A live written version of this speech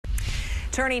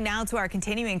Turning now to our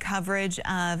continuing coverage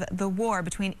of the war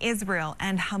between Israel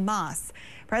and Hamas.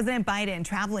 President Biden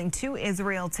traveling to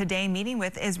Israel today, meeting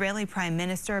with Israeli Prime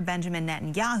Minister Benjamin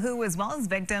Netanyahu, as well as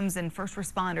victims and first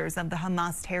responders of the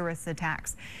Hamas terrorist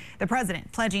attacks. The president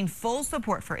pledging full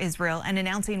support for Israel and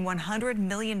announcing $100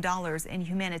 million in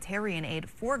humanitarian aid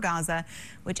for Gaza,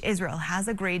 which Israel has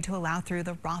agreed to allow through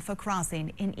the Rafah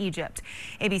crossing in Egypt.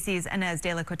 ABC's INES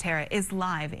de la CUETARA is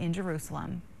live in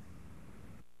Jerusalem.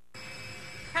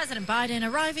 President Biden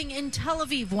arriving in Tel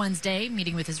Aviv Wednesday,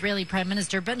 meeting with Israeli Prime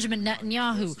Minister Benjamin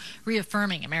Netanyahu,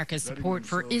 reaffirming America's support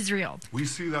for Israel. We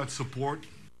see that support.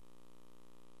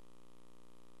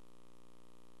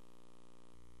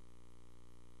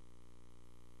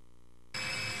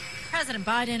 President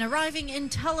Biden arriving in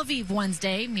Tel Aviv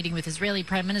Wednesday, meeting with Israeli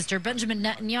Prime Minister Benjamin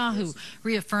Netanyahu,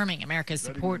 reaffirming America's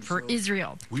support for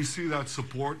Israel. We see that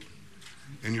support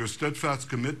and your steadfast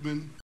commitment